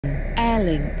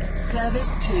Airlink,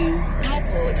 service to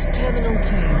Airport Terminal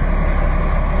 2.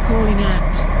 Calling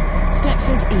at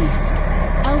Stepford East,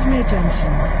 Elsemere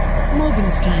Junction,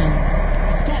 Morganstown,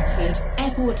 Stepford,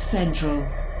 Airport Central,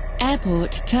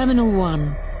 Airport Terminal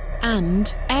 1,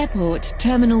 and Airport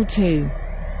Terminal 2.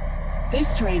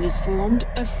 This train is formed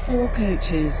of 4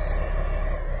 coaches.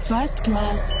 First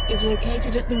class is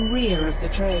located at the rear of the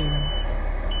train.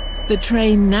 The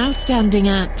train now standing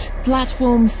at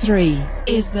Platform 3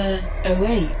 is the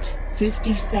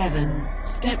 0857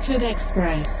 Stepford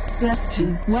Express service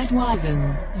to West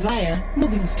Wyvern via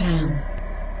Morganstown.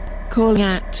 Calling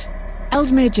at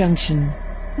Elsemere Junction,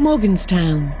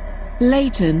 Morganstown,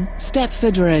 Leighton,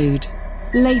 Stepford Road,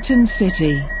 Leighton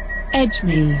City,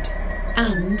 Edgemead,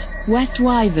 and West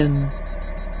Wyvern.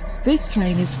 This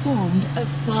train is formed of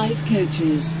 5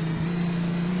 coaches.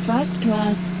 First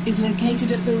class is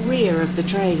located at the rear of the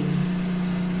train.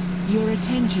 Your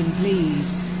attention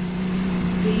please.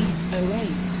 The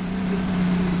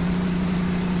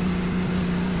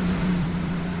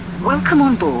 0852. Welcome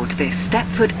on board this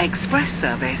Stepford Express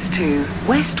service to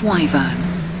West Wyvern.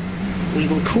 We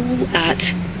will call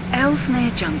at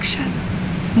Elsemere Junction,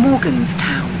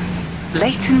 Morganstown,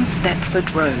 Leighton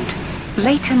Stepford Road,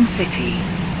 Leighton City,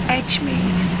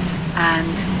 Edgemead,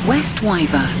 and West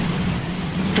Wyvern.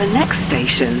 The next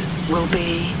station will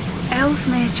be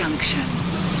Elsemere Junction.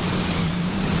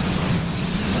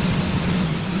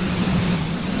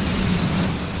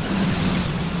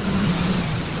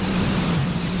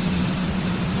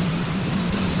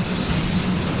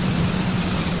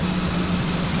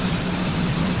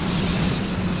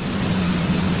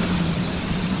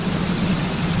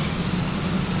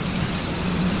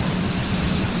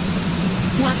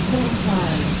 Platform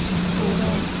 5,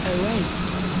 order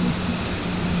 0850.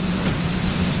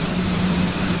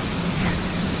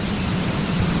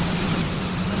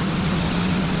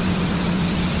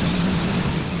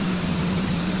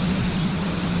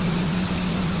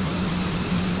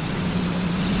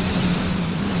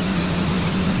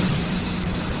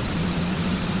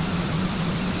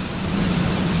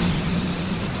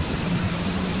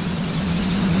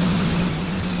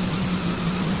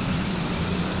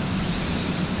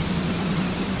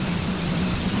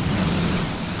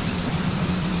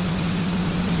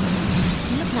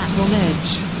 Platform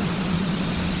edge.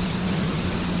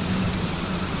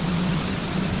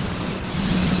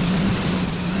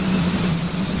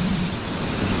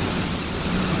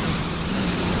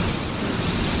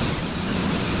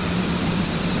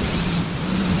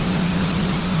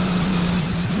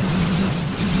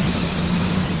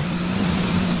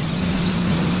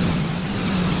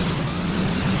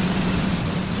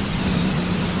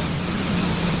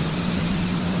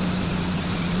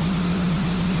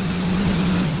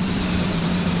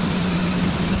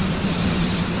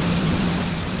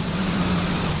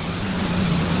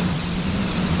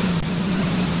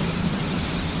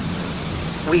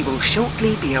 We will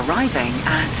shortly be arriving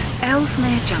at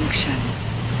Elsemere Junction.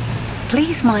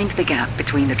 Please mind the gap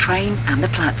between the train and the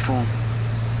platform.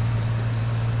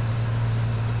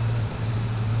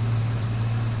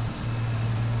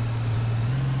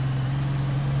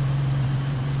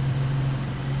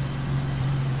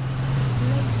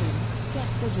 Leighton,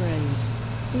 Stepford Road,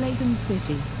 Leighton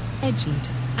City, Edgemead,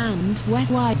 and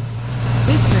West Wyvern.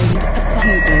 This train of 5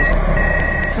 coaches.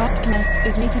 First class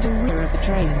is located at the rear of the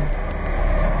train.